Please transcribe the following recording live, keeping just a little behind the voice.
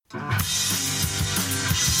Welcome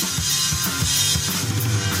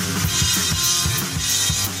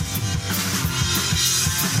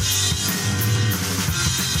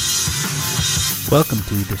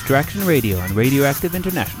to Distraction Radio on Radioactive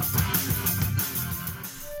International.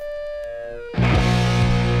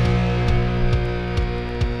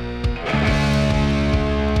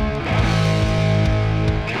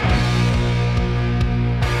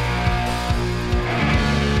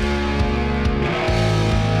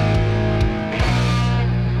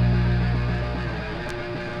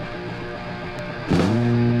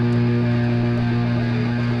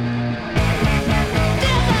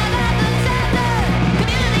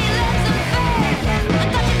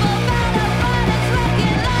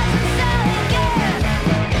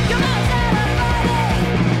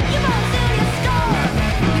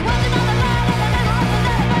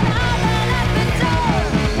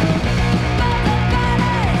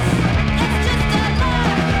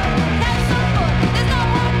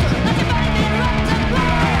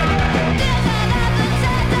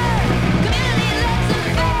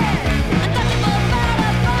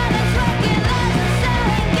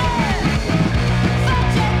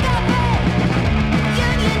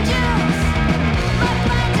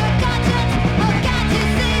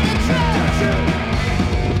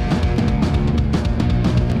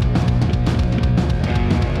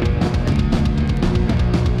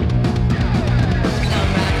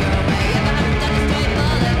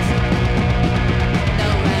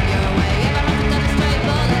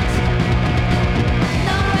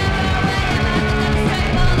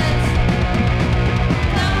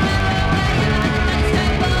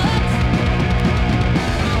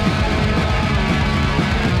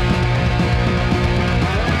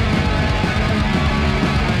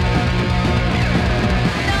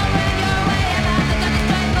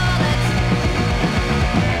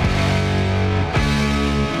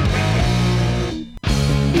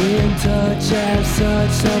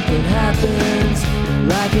 Something happens,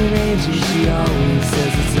 like an angel, she always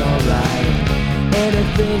says it's alright.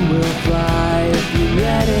 Anything will fly if you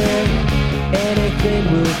let it, anything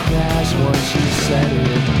will crash once you set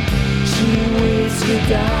it. She waits for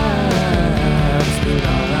dimes, but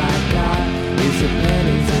all I got is the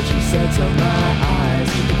pennies that she sets on my eyes.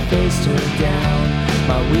 With the face turned down,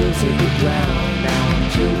 my wheels hit the ground. Now I'm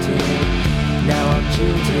jilted, now I'm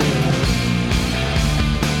jilted.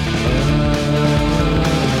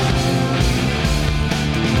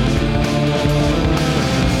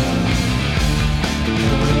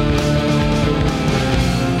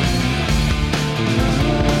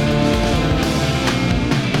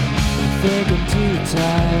 I think I'm too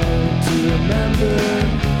tired to remember.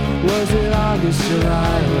 Was it August,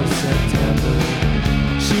 July, or September?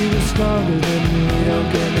 She was stronger than me, don't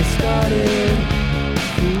get me started.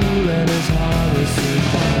 Fool and his heart is too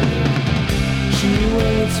harder. She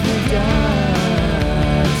waits for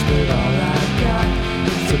dimes, but all I got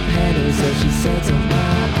is the pennies that she sets on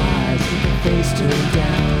my eyes. With her face turned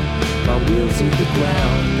down, my wheels hit the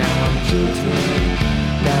ground. Now I'm jilted,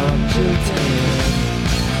 now I'm jilted.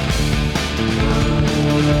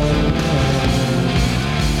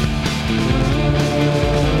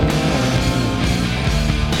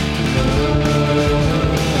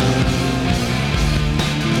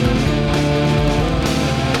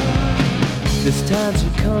 This time she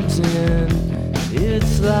comes in,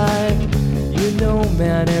 it's like, you know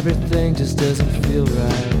man, everything just doesn't feel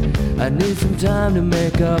right. I need some time to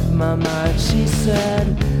make up my mind, she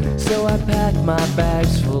said. So I packed my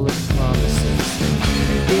bags full of promises.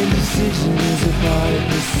 Indecision is a part of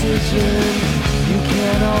decision. You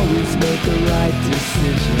can't always make the right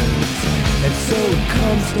decisions. And so it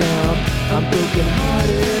comes down, I'm broken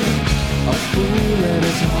hearted. A fool and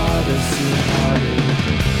his heart is too hearted.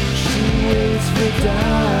 She waits for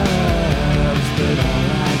dimes, but all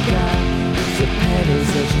I got is the pennies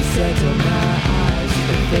that she sets on my eyes. With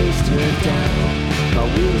her face turned down, my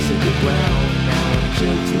wheels hit the ground. Now I'm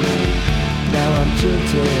jilted, now I'm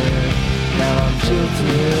jilted. Now I'm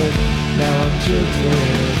jilted, now I'm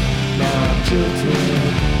jilted. Now I'm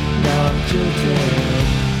jilted, now I'm jilted.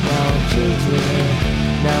 Now I'm jilted,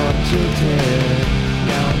 now I'm jilted.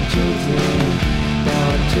 Now I'm jilted, now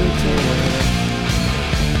I'm jilted.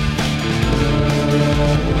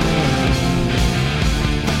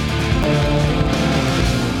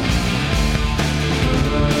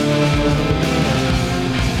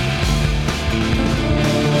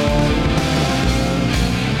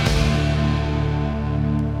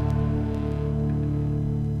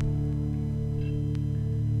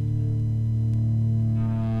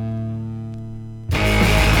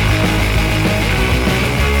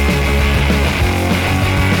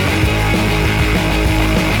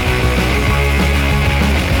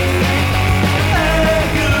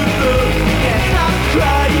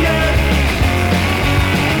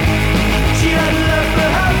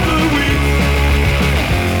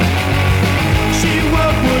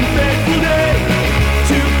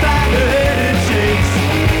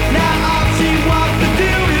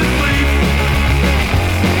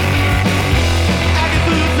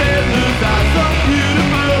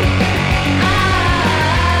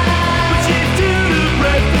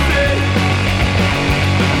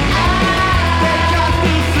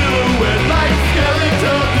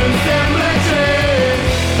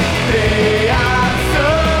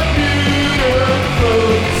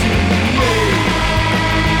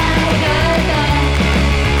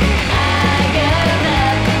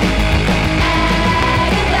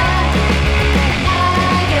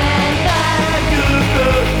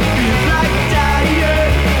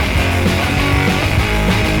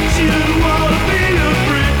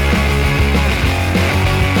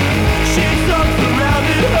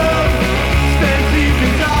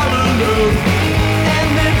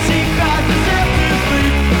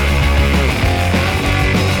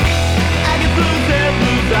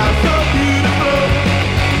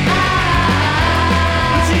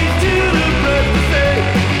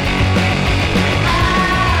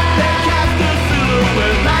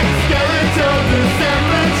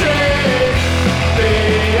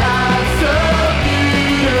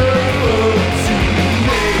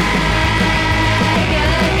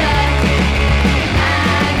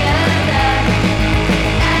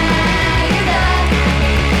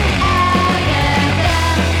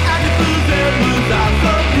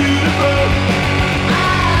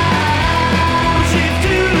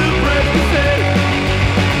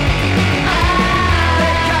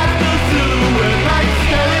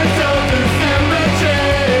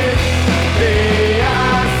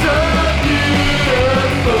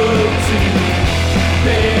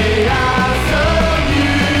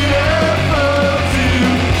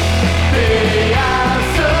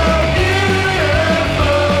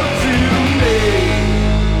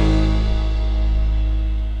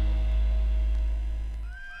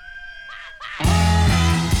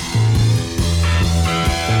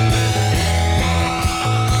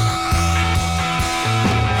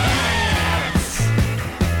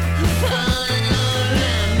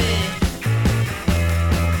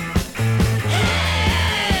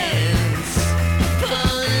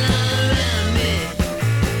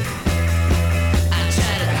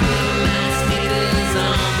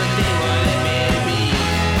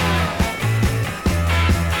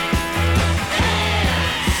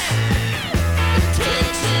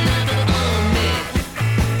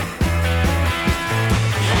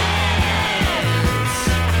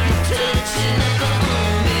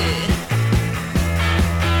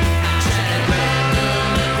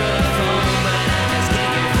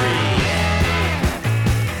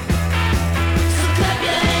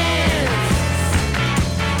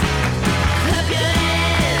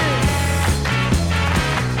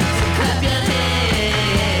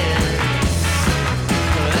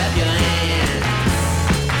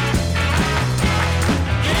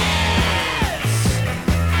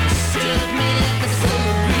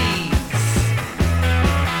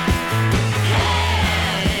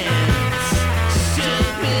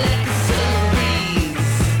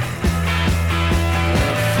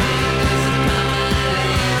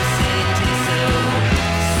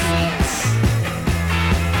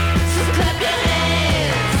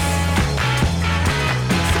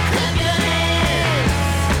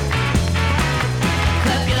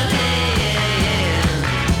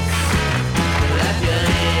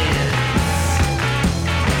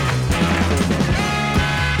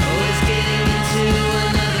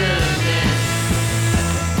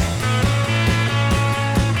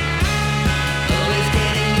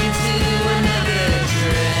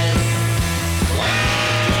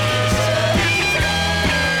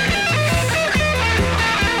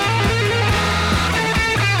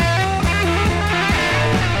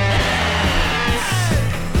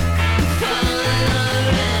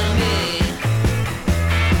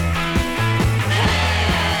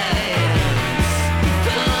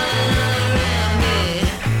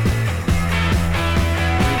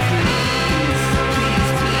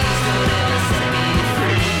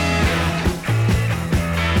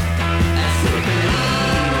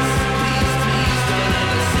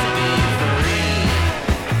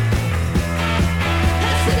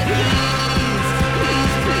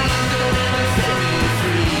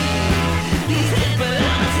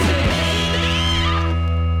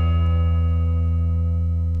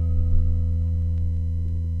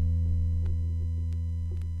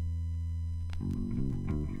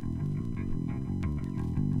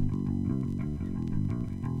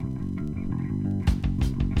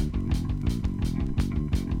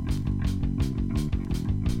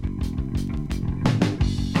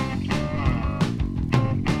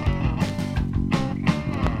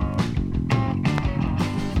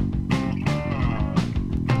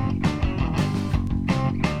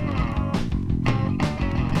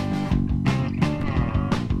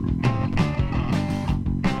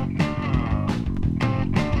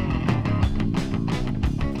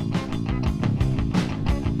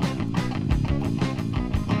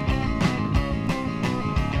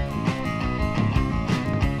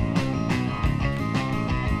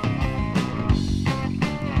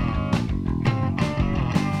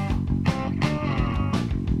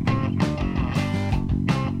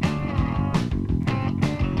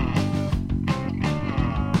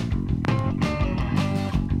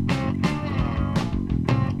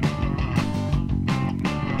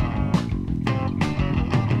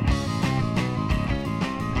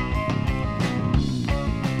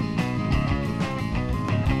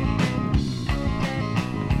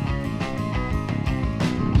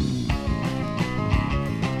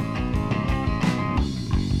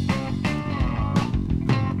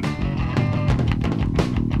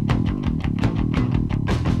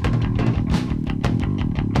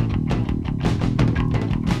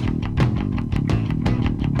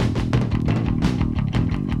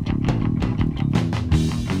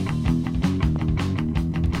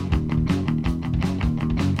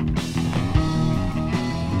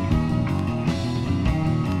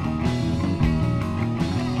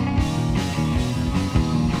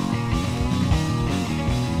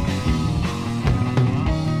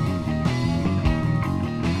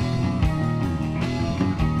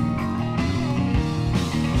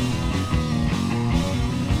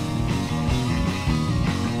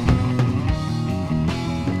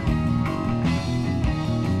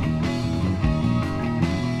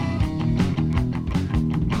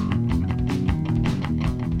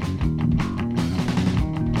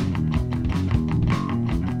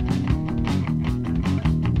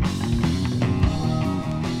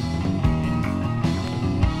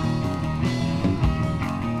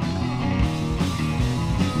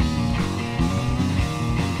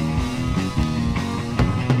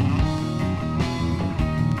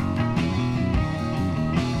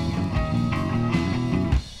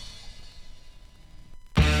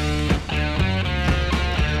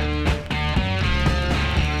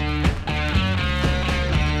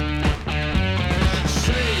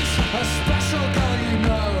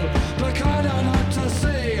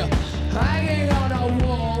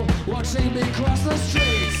 across the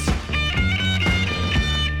streets.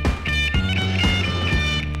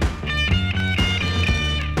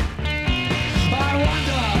 I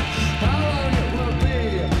wonder how long it will be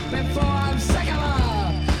before I'm sick of her,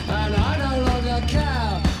 and I no longer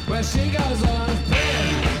care where she goes on a spin.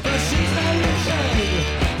 But she's the new thing,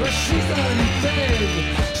 but she's the new thing.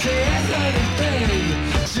 She is the new thing,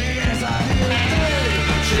 she is the new thing.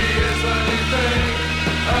 She is the new thing,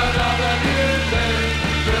 another new thing.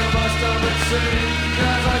 Feel my stomach sing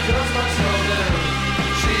as I close my shoulder.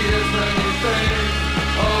 She is the new thing,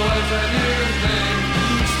 always a new thing.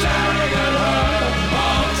 Staring at her,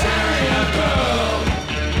 oh terrier girl.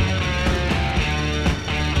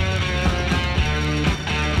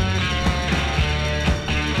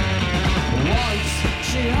 Once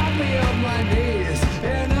she had me on my knees,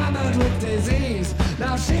 enamored with disease.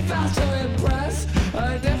 Now she fails to impress a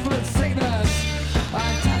different sickness, a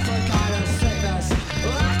different kind of sickness,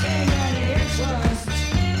 lacking any interest.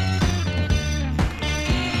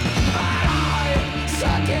 And I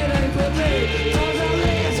suck it in with me,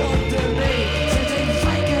 totally it's up to me, sitting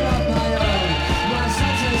vacant on my own. My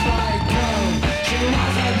senses like cold. She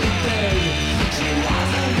was a new thing, she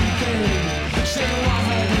was a new thing, she was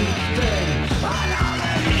a new thing,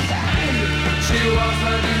 another new thing. She was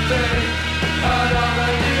a new thing,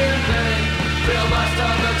 another new thing. Feel my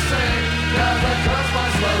stomach sing as I cross my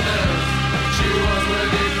slowness. She was a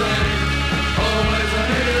new thing, always a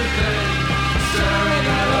new thing. Staring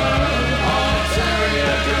at her, oh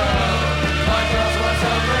terrier girl. I cross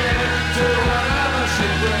myself into whatever she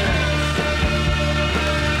brings.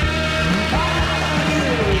 Another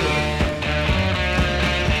new.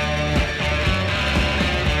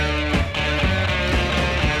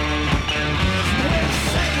 With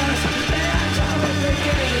sickness, the atomic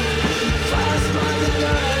begins. First by the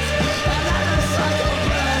nerves, and then the cycle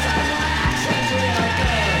burns, and my actions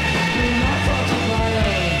reoccur. Through no fault of my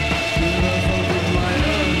own, through no fault of my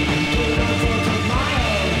own, through no fault of my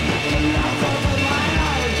own, through no fault of my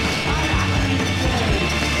own. I am a new thing,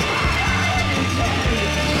 I am a new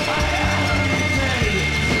thing, I am a new thing,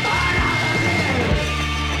 I am a new.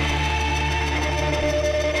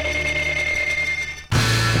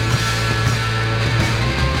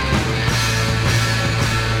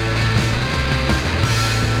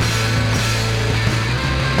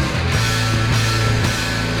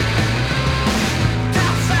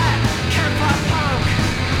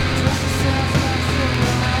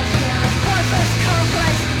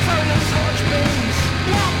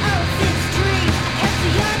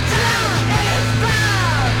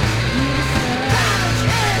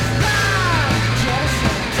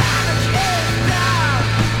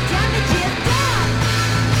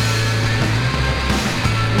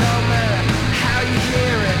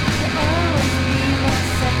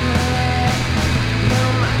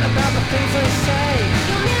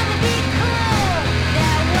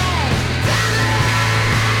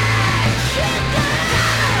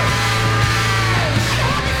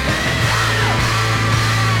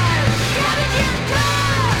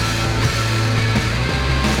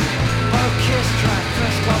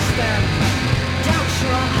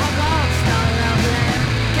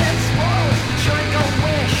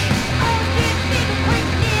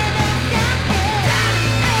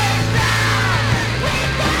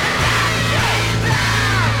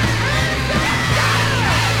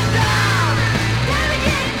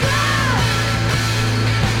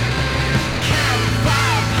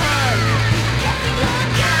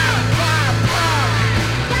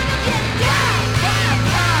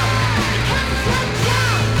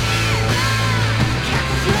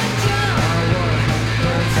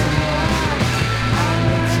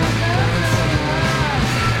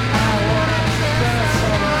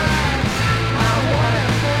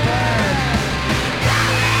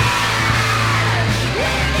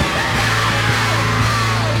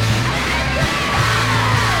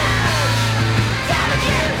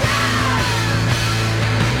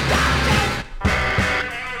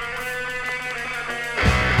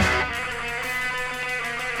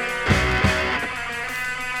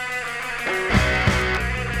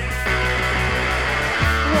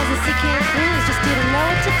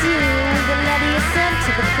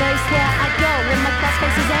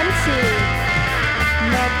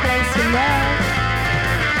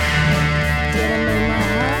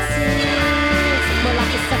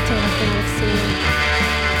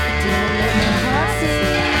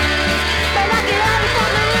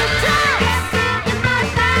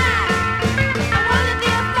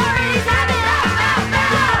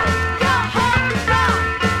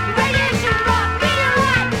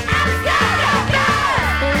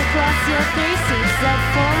 Three seats up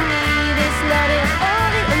for me. This letter is all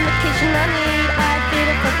the indication I need.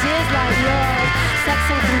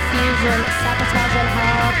 sabotage and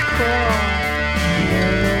hardcore.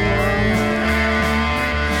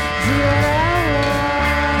 Do what I want.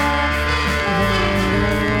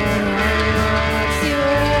 See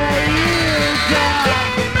where you go. Get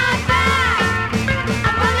in my bag.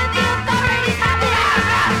 I'm under the authorities. Have it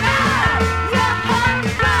out. Your heart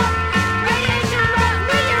broke. Radiation broke.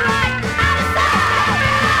 Meteorite out of sight.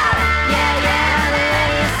 Yeah, the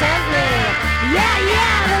lady sent me. Yeah,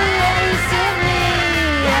 the lady sent me.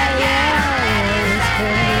 Yeah, the lady sent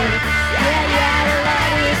me. Yeah, the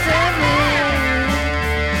lady sent me.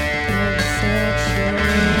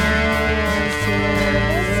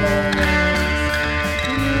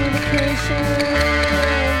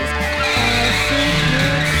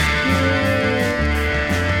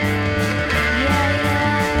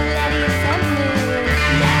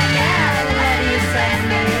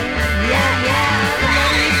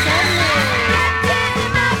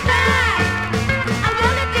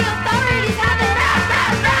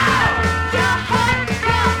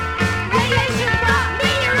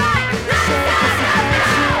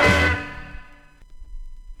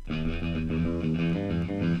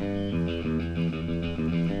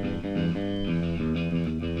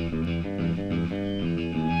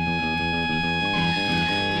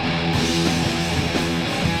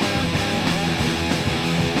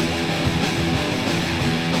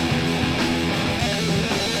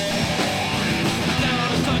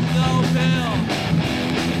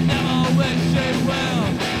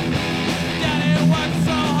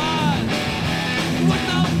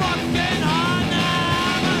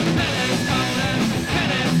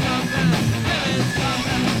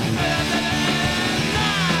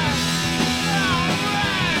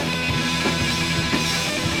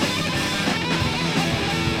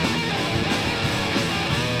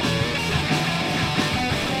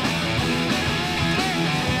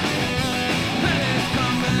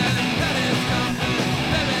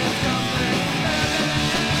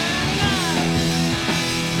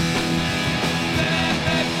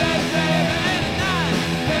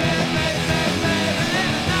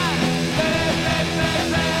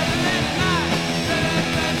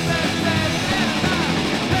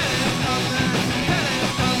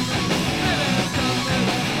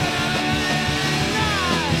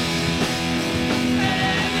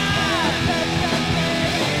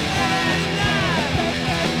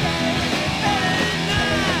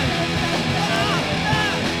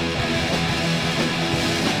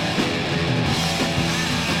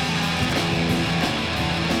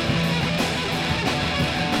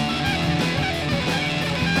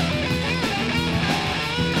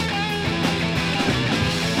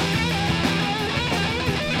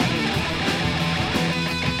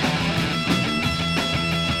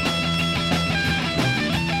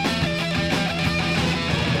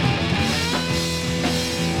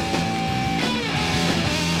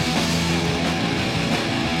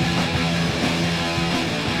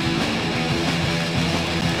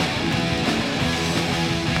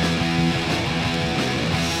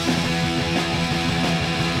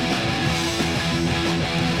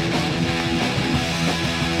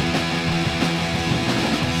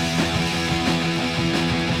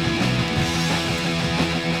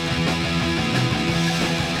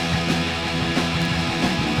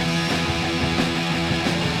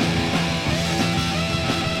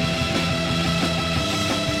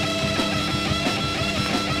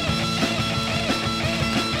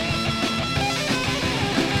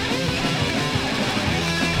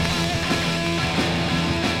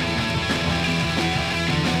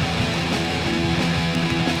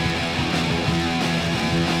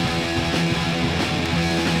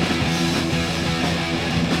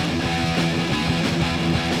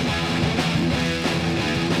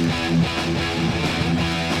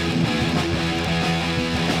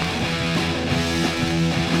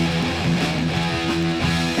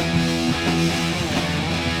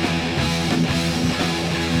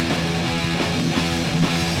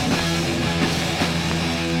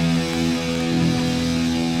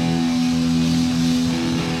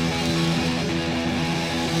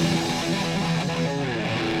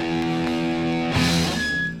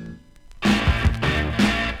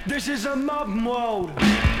 This is a modern world.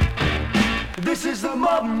 This is the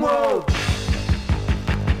modern world.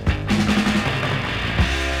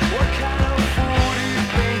 What kind of fool do you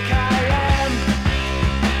think I am?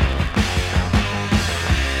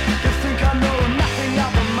 You think I know nothing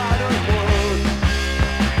of the modern world?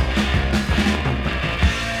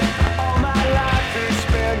 All my life has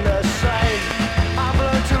been the same. I've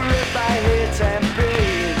learned to live by hate and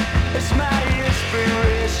pain. It's my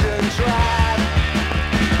inspiration drive.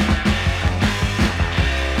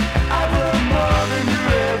 I've learned more than you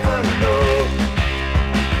ever knew.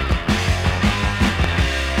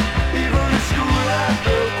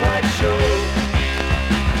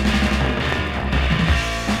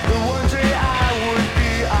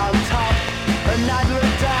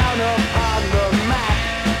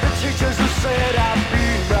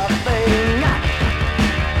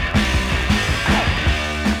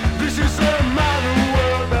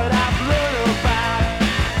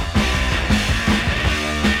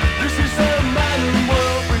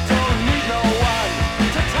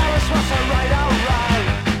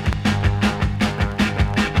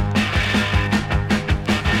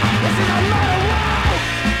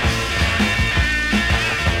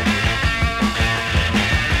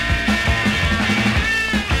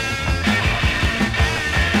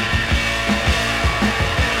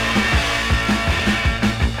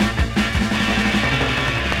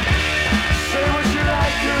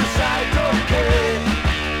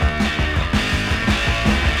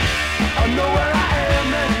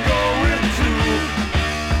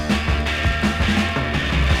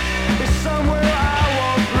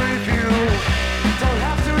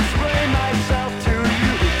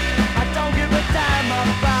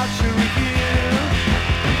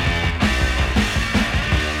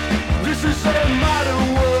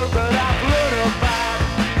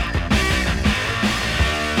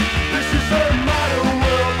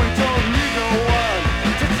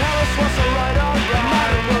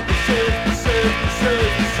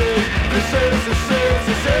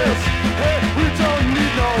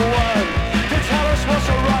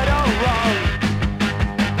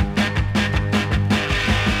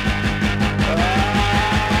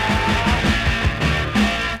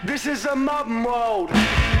 a modern world.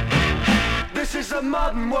 This is a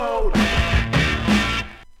modern world.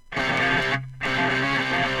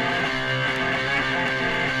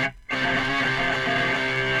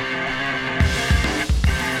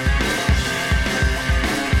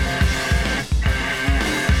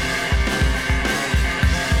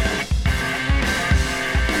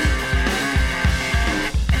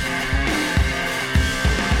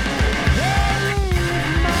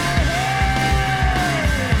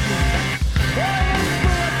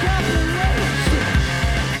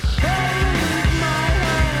 Oh,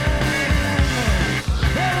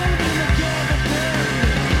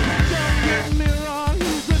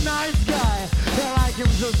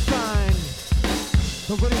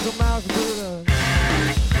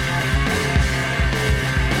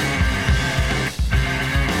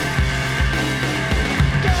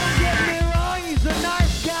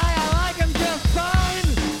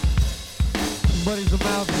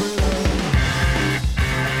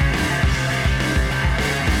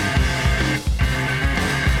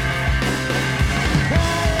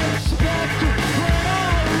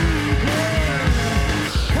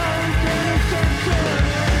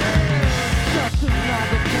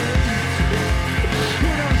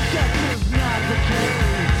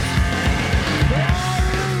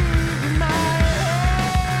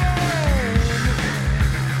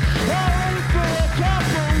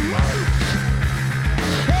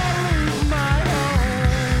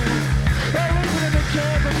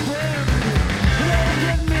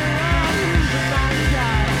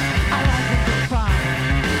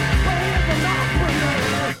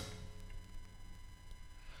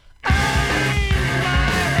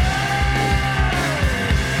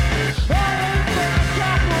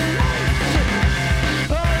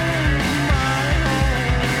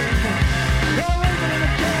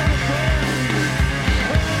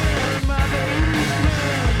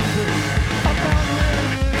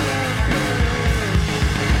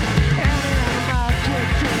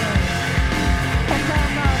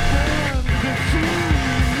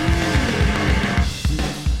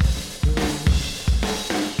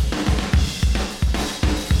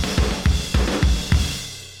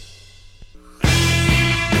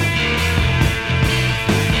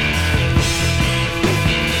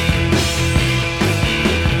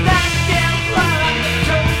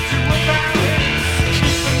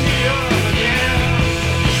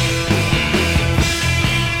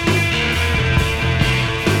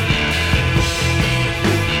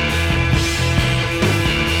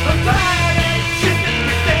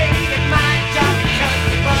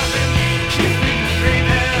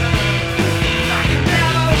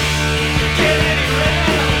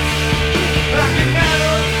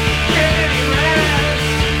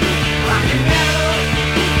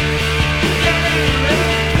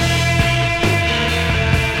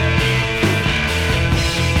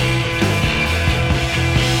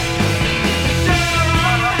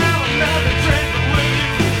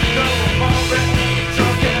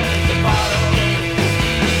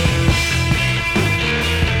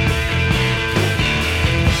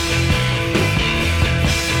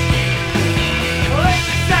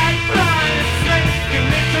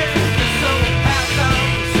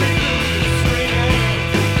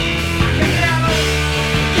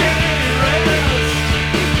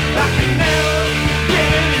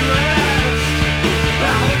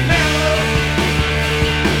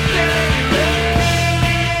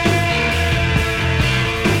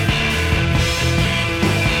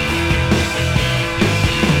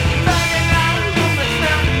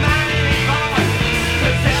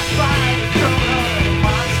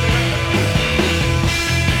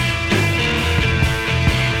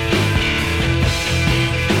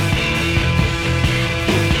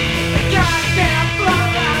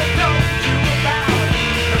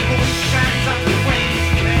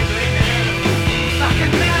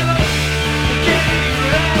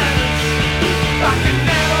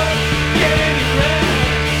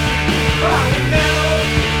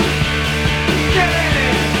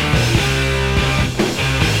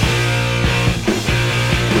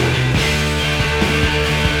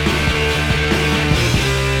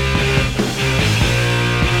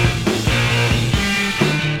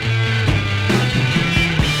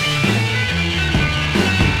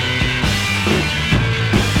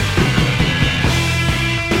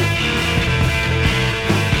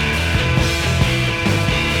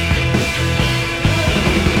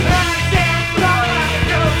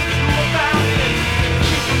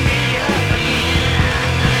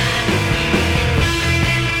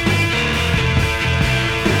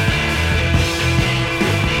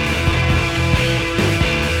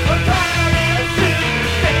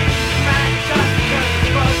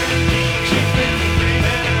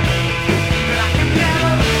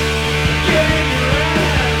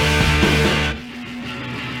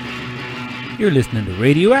 You're listening to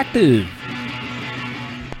Radioactive.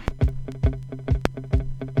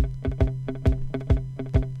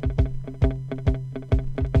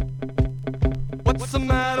 What's the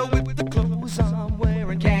matter with the clothes I'm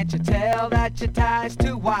wearing? Can't you tell that your tie's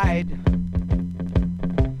too wide?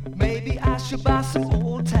 Maybe I should buy some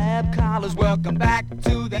old tab collars. Welcome back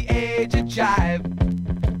to the age of jive.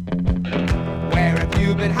 Where have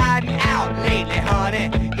you been hiding out lately,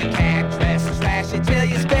 honey? You can't dress trashy till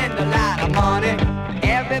you spend a lot of money.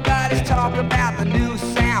 Everybody's talking about the new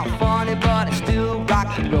sound, funny, but it's still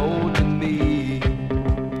rock and roll to me.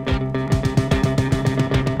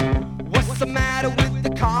 What's the matter with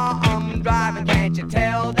the car I'm driving? Can't you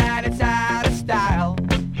tell that it's out of style?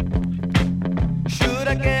 Should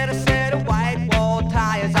I get a set of white wall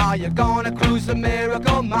tires? Are you gonna cruise the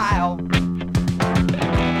Miracle Mile?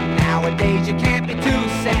 Nowadays you can't be too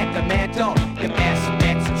sentimental. Your best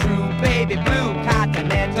bet's a true baby blue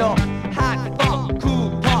Continental. Hot funk,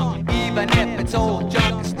 cool punk, even if it's old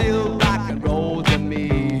junk, it's still rock and roll to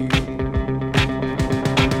me.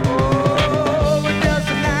 Oh, it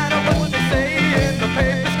doesn't matter what they say in the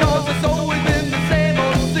papers, 'cause it's always been the same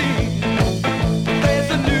old scene. There's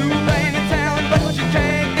a new band in town, but you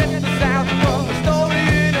can't get the sound from a story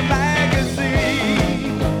in a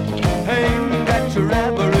magazine. Aimed at your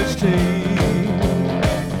average teen.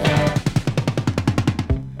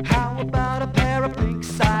 How about a pair of pink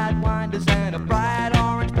sidewinders and a bright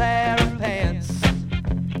orange pair of pants?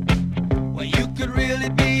 Well, you could really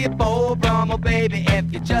be a Beau Brummel, baby,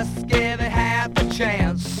 if you just give it half a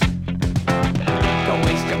chance. Don't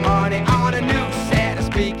waste your money on a new set of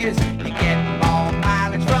speakers. You get more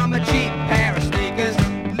mileage from a cheap pair of sneakers.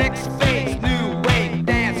 Next phase, new wave,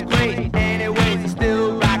 dance great. Anyways, it's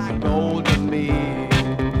still rock and roll to me.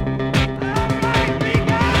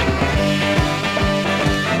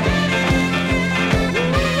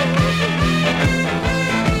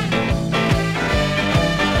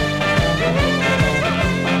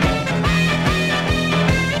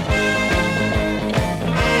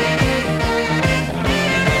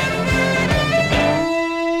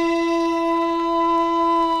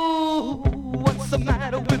 What's the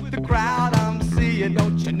matter with the crowd I'm seeing?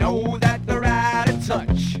 Don't you know that they're out of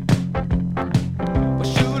touch? Well,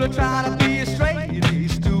 should I try to be a straight A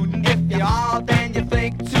student? If you are, then you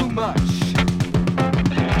think too much.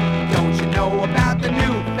 Don't you know about the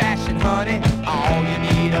new fashion, honey? All you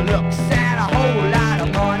need are looks and a whole lot of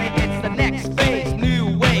money. It's the next phase,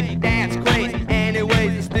 new wave, dance craze.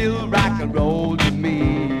 Anyways, it's still rock and roll to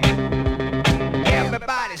me.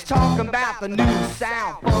 Everybody's talking about the new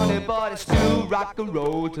sound, funny, but it's still rock and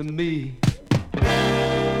roll to me.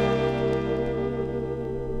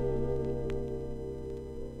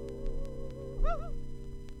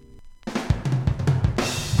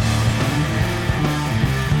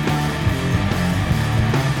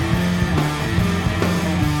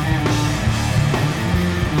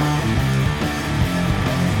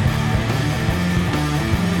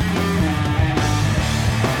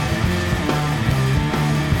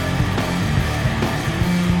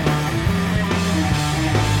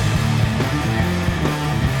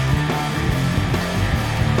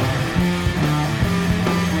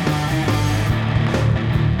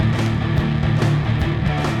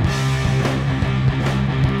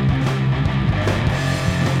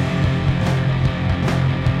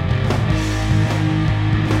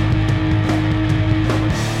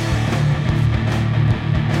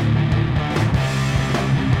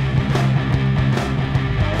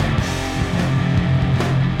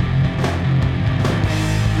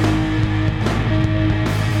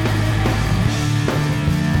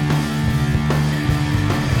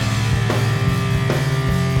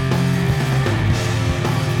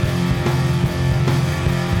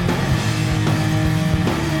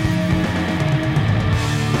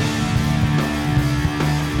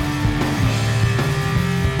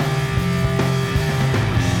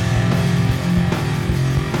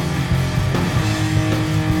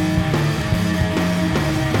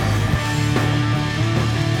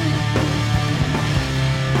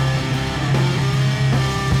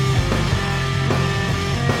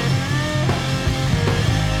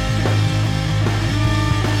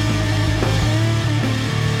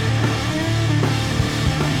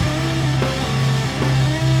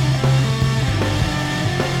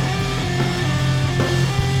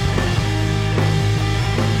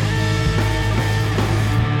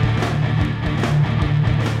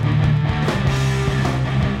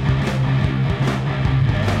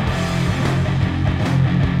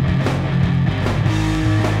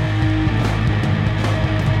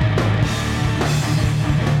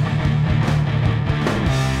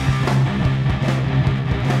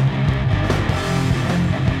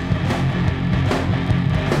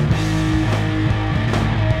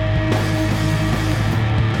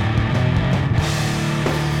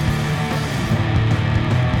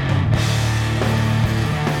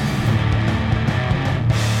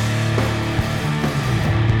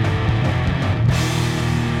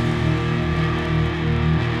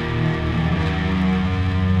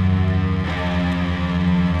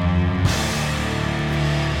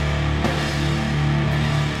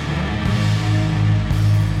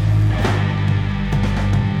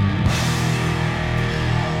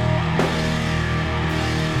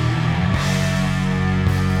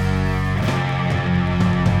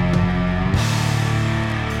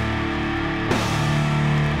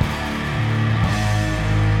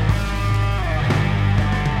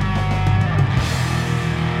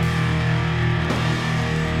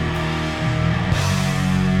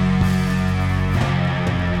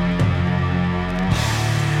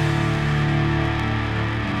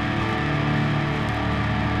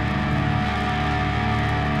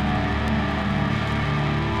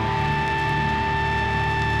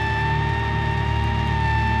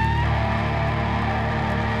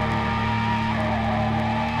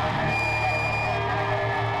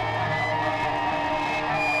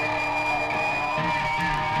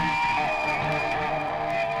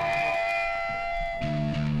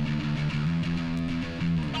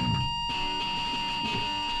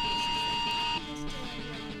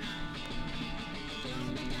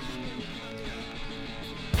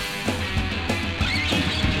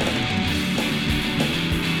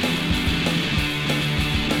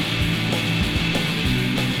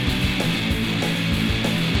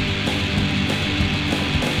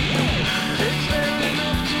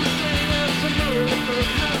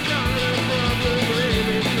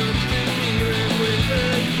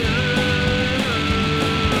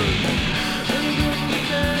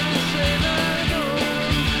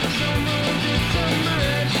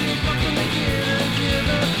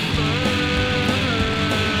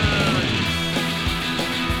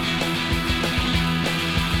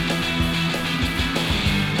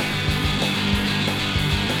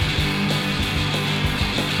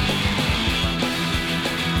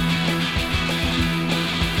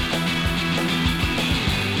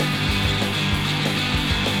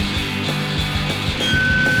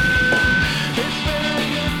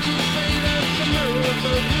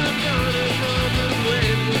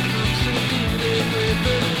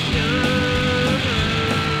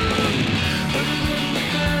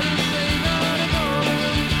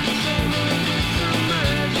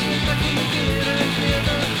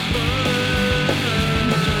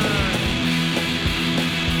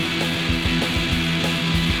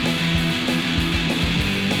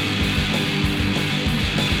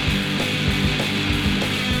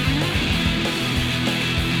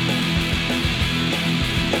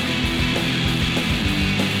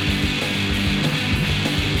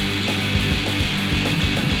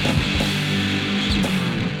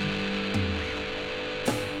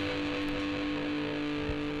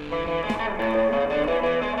 It's a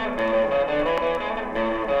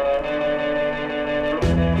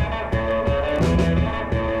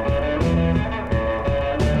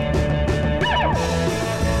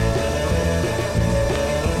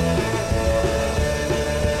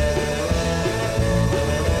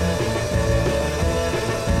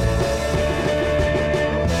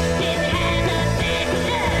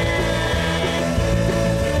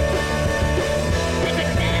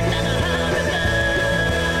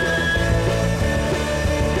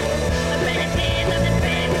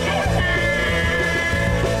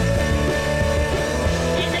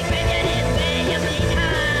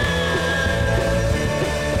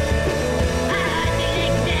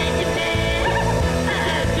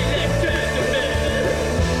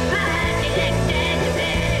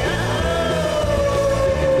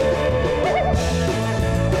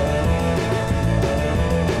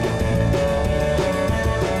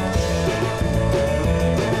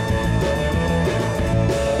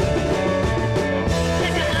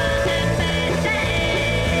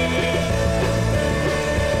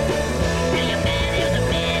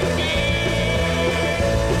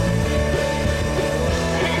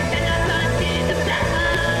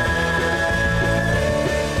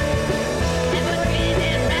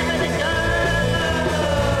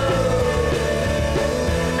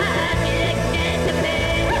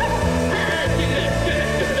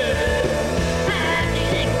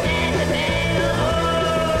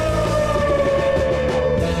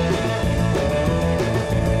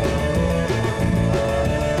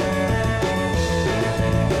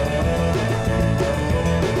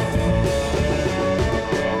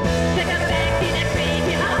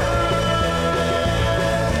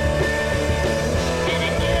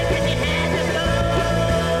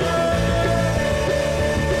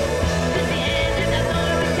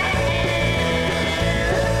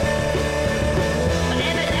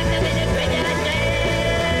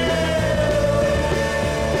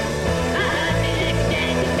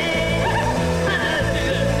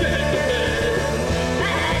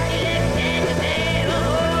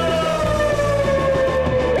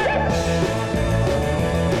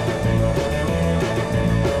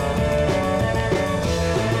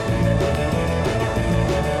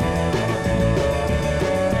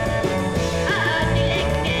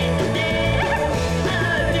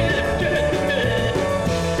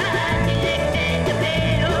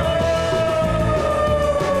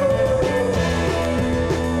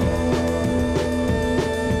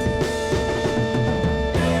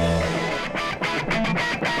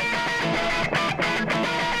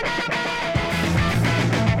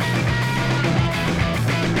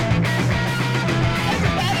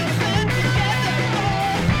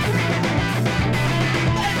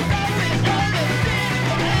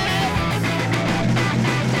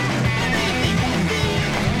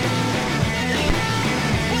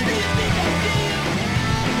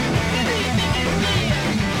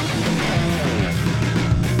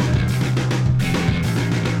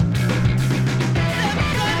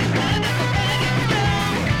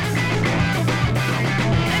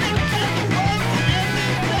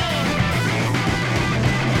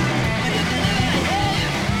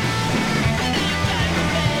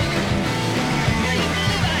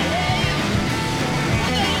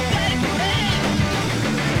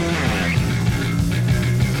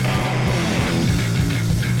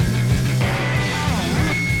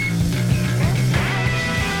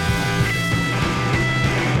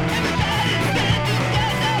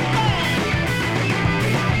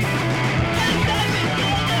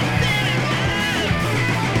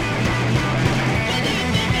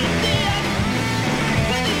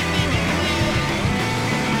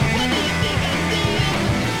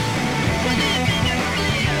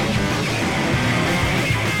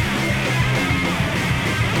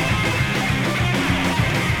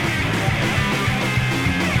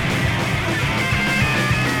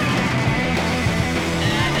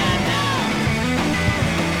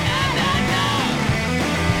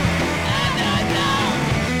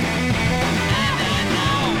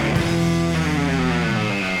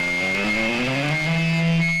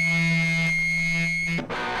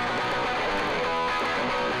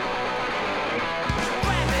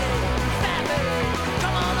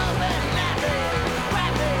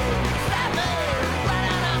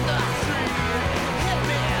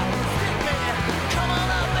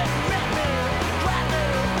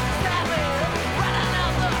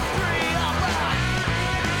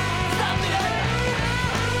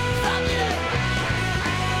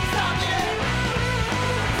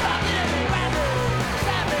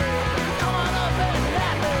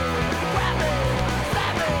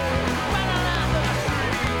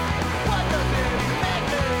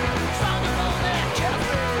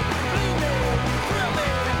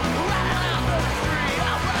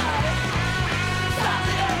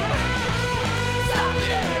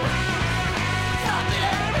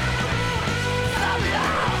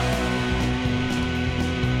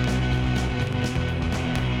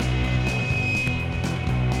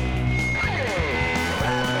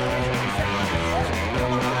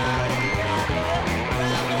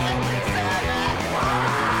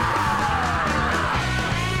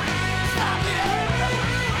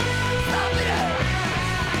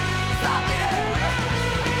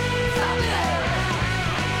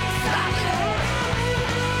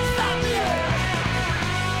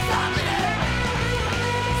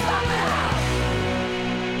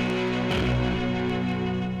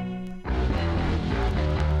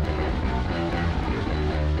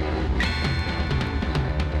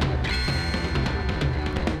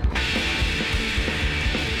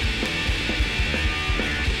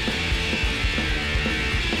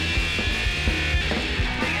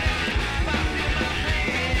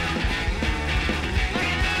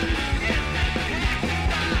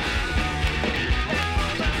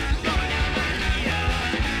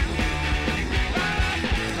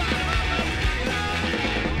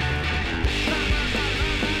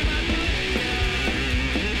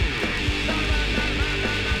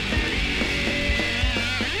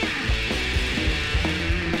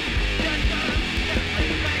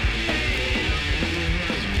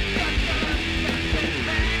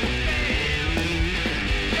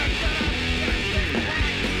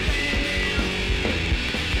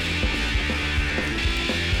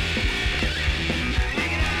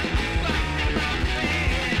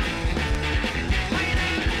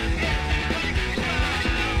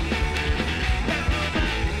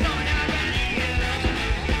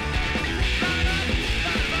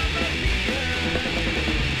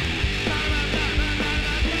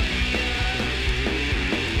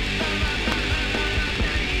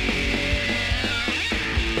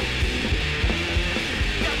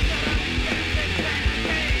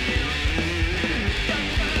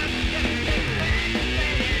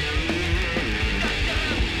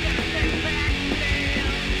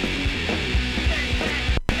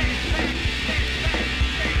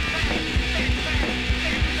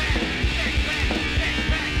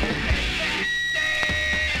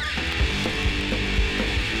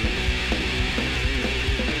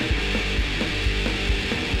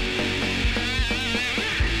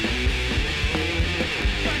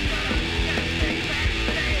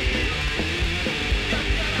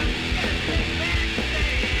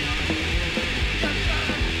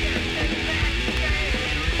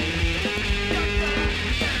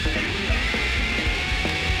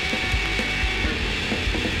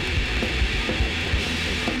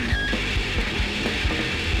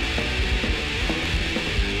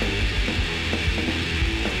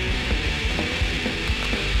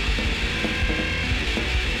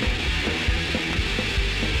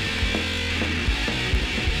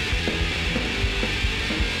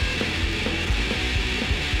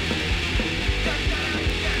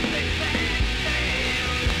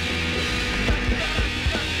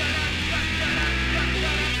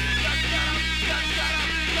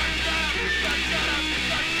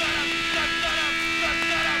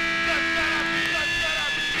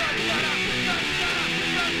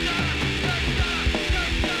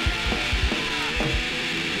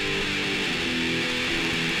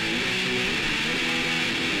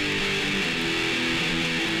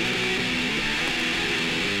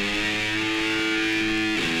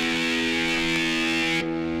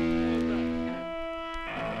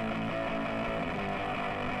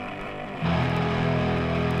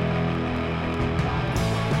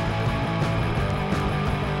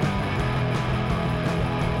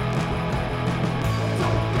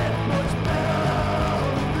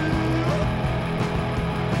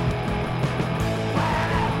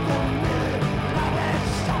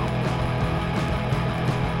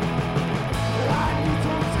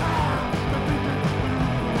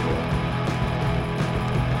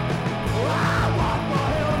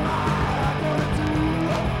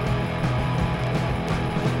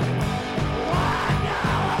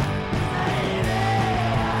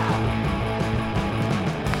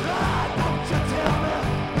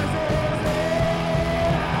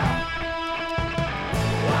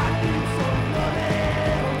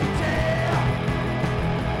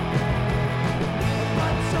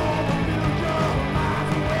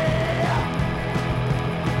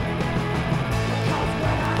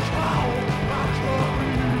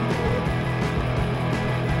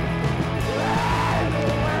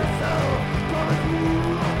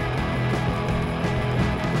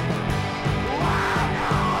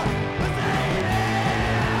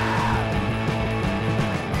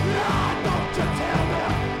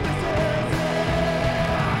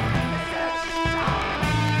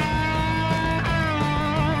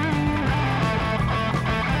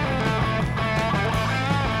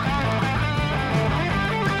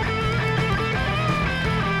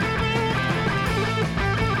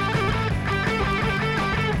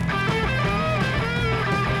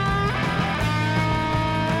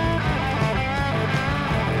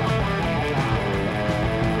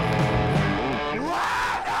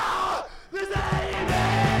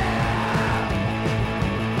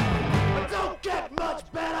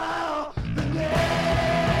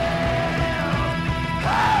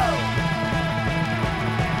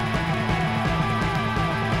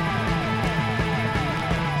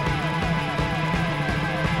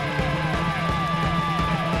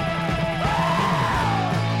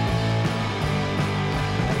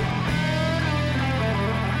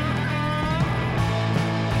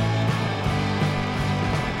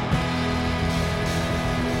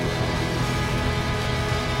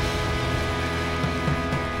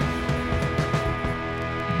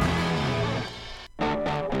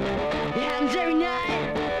happens every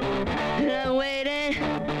night, and I'm waiting.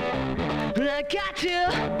 And I got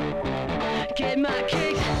to get my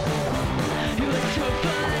kicks. You look so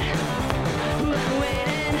fun. I'm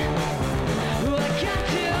waiting. I got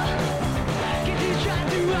to get to try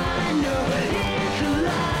to run. No, it's a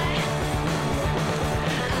lie.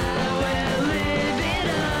 I will live it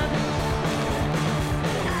up.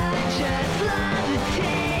 I just love the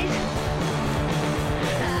taste.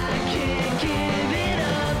 I can't give it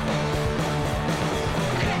up.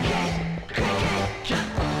 Crack it, drop.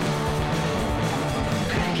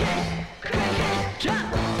 Crack it,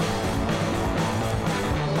 drop.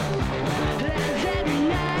 That's every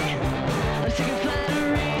night. I'm sick of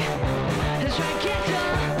flattery. Let's try and get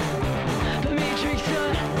some. Let me drink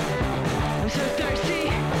some. I'm so thirsty.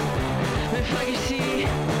 My fucking see.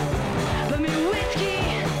 Let me whiskey.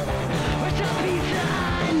 Or some pizza.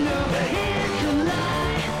 I know it's a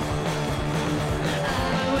lie. I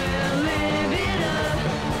will live it up.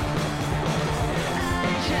 I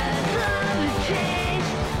just love the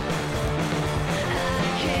taste. I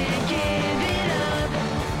can't give it up.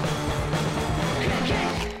 Crack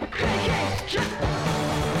it, drop.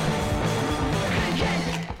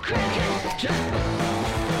 Crack it, drop.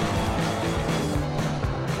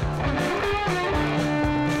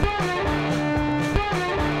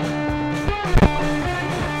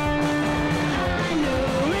 I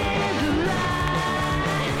know it's a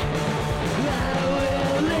lie. I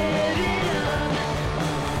will live it up.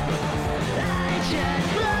 I just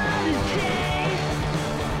love the taste.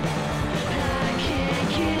 I can't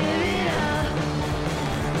give it up.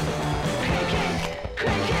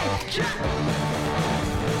 Crack it, drop.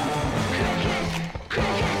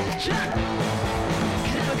 Crack it, drop.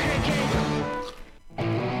 'Cause I'm a cricket.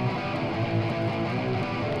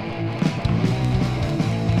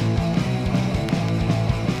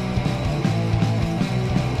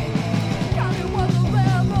 Johnny was a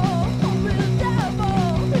rebel, hungry the devil.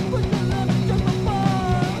 He put the love just for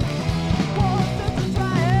fun. Was just to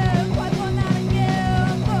try it, quite one out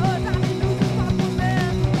again. But Johnny knew the fuck was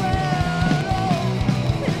in the well.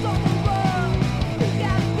 He's on the run, he's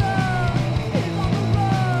got a gun. He's on the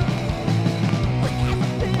run. Quick as a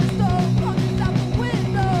pistol, punches out the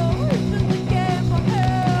window. It's just a game from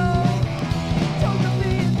hell. Chose to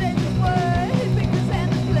be a dangerous way. He picked his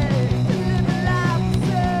hand to play to live a life for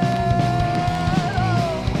sale.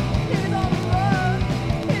 He's on the run,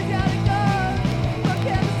 he's got a gun, but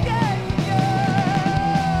can't escape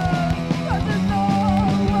again. 'Cause there's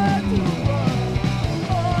nowhere to run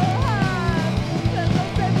or hide. There's no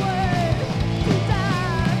safe way to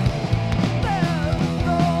die. There's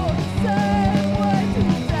no safe way to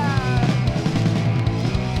die.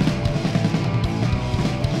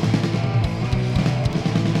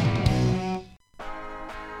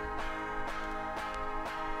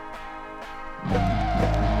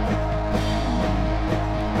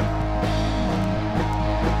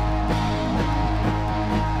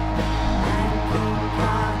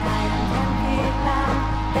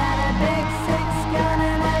 Got a big six gun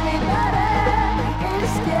and everybody is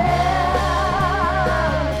scared.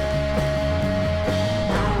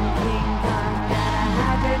 I'm King Kong, got a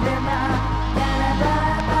hundred in my, gonna blow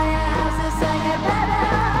up all your houses, so you better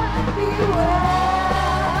beware.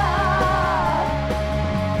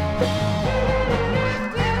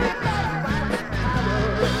 Everybody wants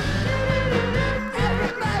power.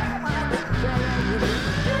 Everybody wants fame.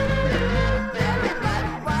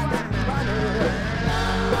 Everybody wants money.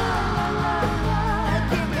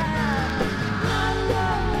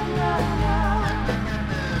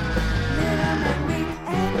 Little man weak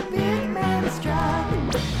and big man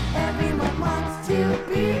strong. Everyone wants to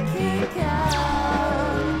be King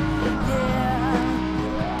Kong. Yeah.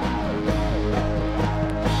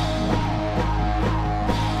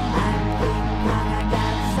 I'm King Kong. I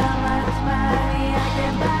got so much money. I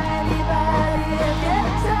can buy anybody if you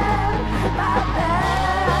turn my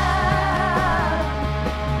back.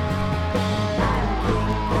 I'm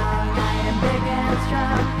King Kong, I am big and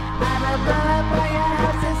strong. I will blow up all your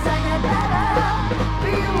houses, so you better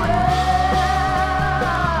beware.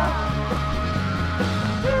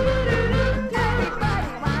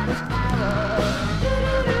 Everybody wants power.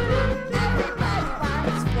 Everybody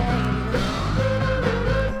wants fame.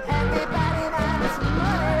 Everybody wants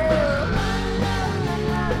money.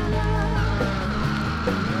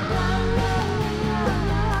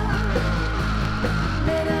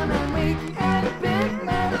 Little man weak and big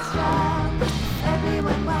man strong.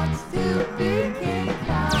 Everyone wants to be King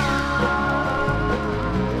Kong.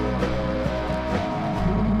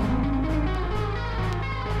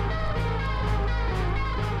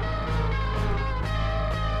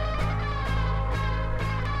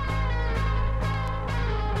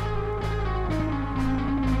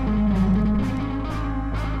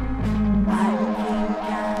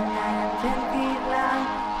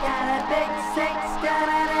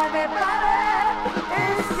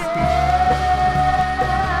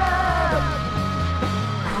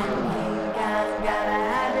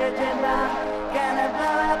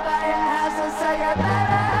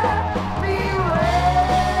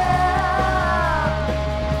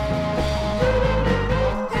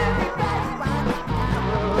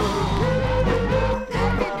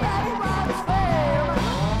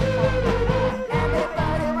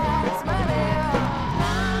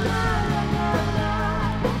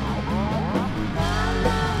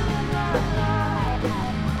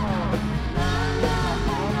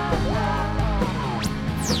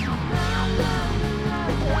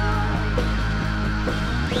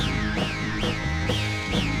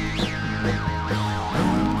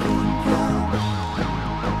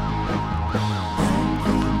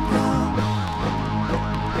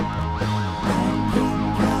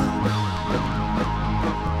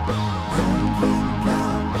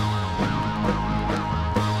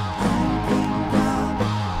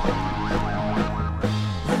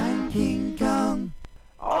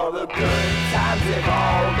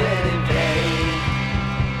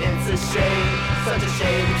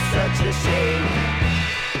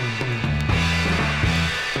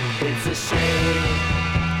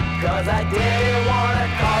 didn't wanna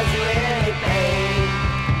cause you any pain,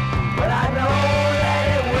 but I know that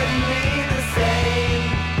it wouldn't be the same.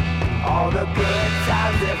 All the good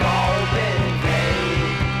times have all been in vain.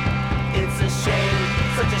 It's a shame,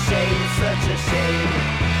 such a shame, such a shame.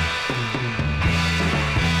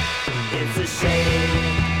 It's a shame,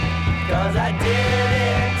 'cause I didn't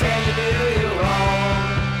intend to do you wrong.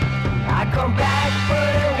 I come back,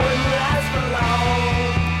 but it wouldn't last for long.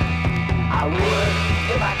 I would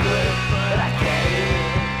if I could, but I can't.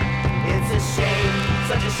 It's a shame,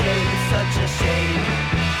 such a shame, such a shame.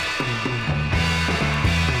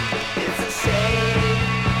 It's a shame,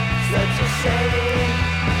 such a shame.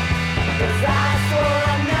 'Cause I swore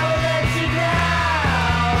I'd never let you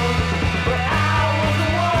down, but I was the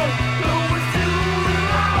one who was doing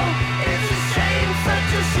wrong. It's a shame,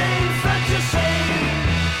 such a shame, such a shame.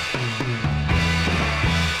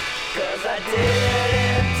 'Cause I didn't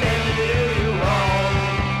intend to do you wrong.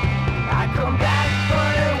 I come back,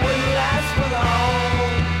 but it wouldn't last for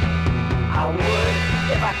long. I would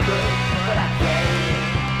if I could, but I can't.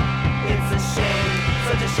 It's a shame,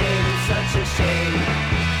 such a shame, such a shame.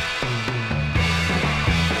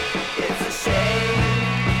 It's a shame,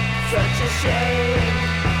 such a shame.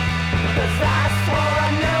 'Cause I swore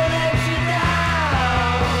I'd never let you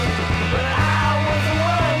down, but I was the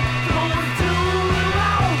one who was doing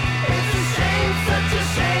wrong. It's a shame, such a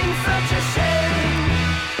shame, such a shame.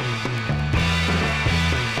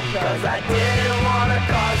 'Cause I didn't wanna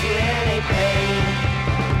cause you any pain,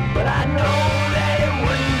 but I know that it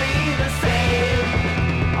wouldn't be the same.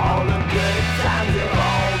 All the good times have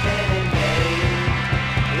all been in vain.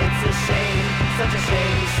 It's a shame, such a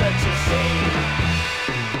shame, such a shame.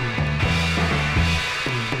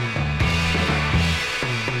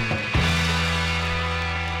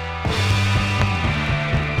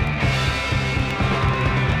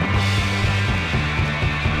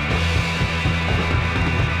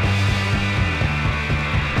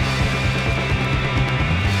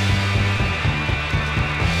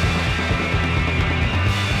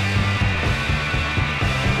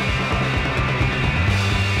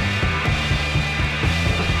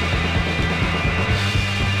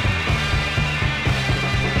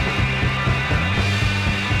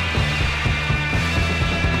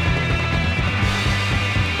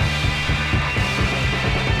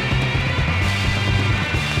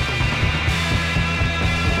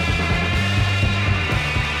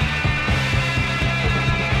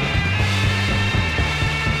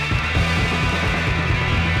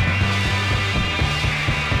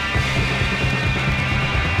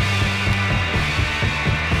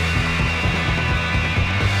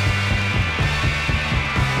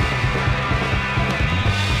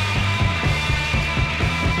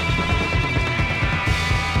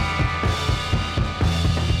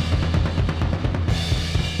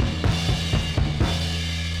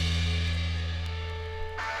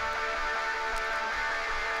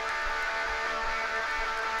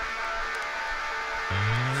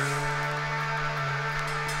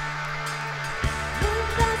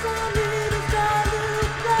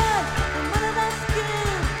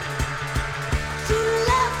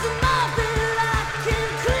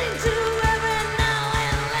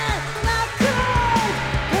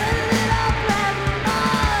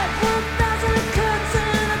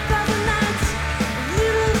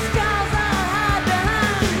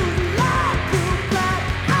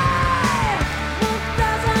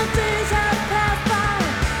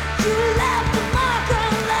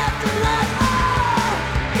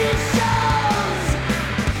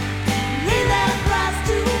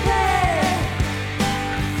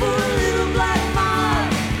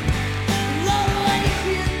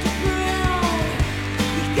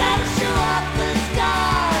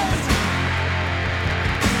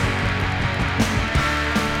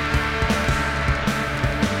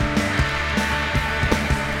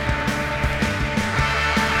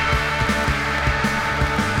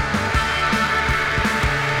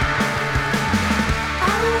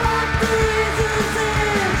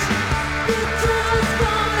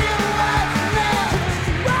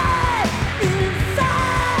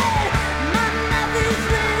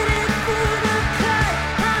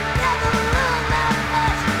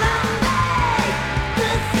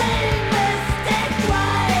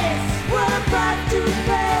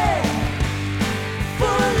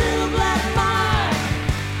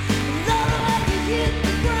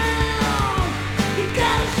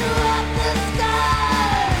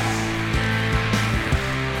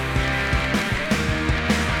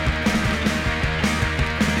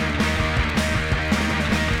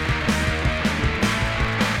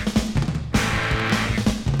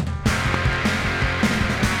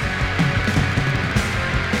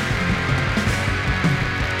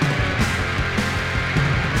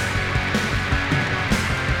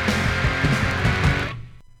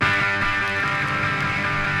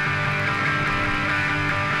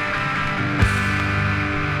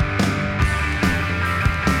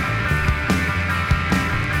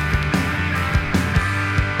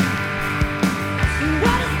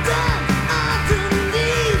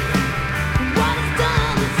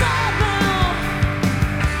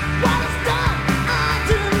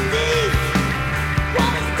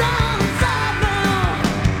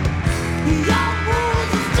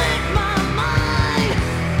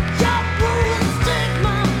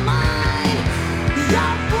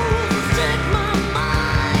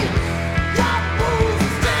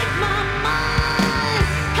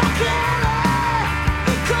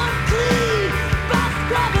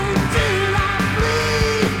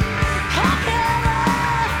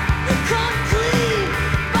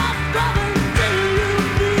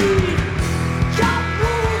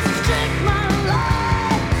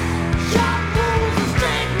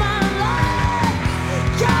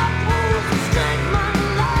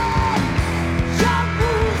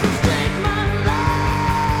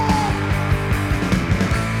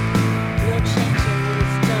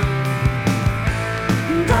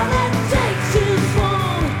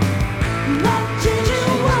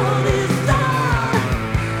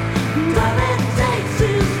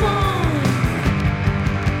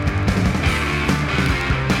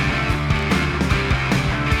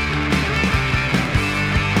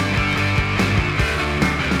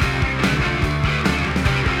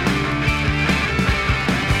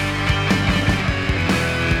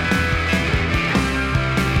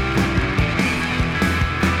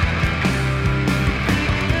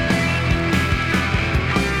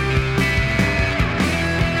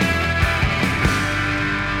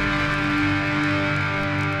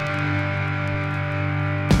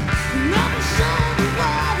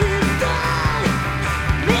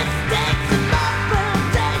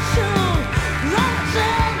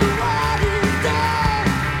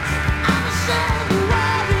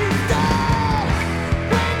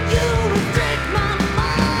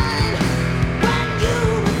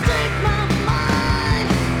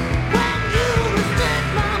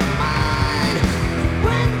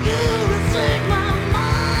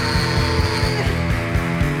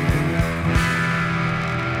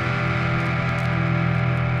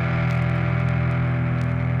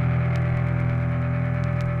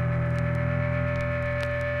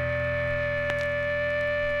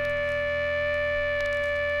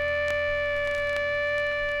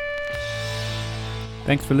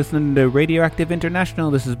 Thanks for listening to Radioactive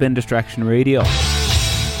International. This has been Distraction Radio.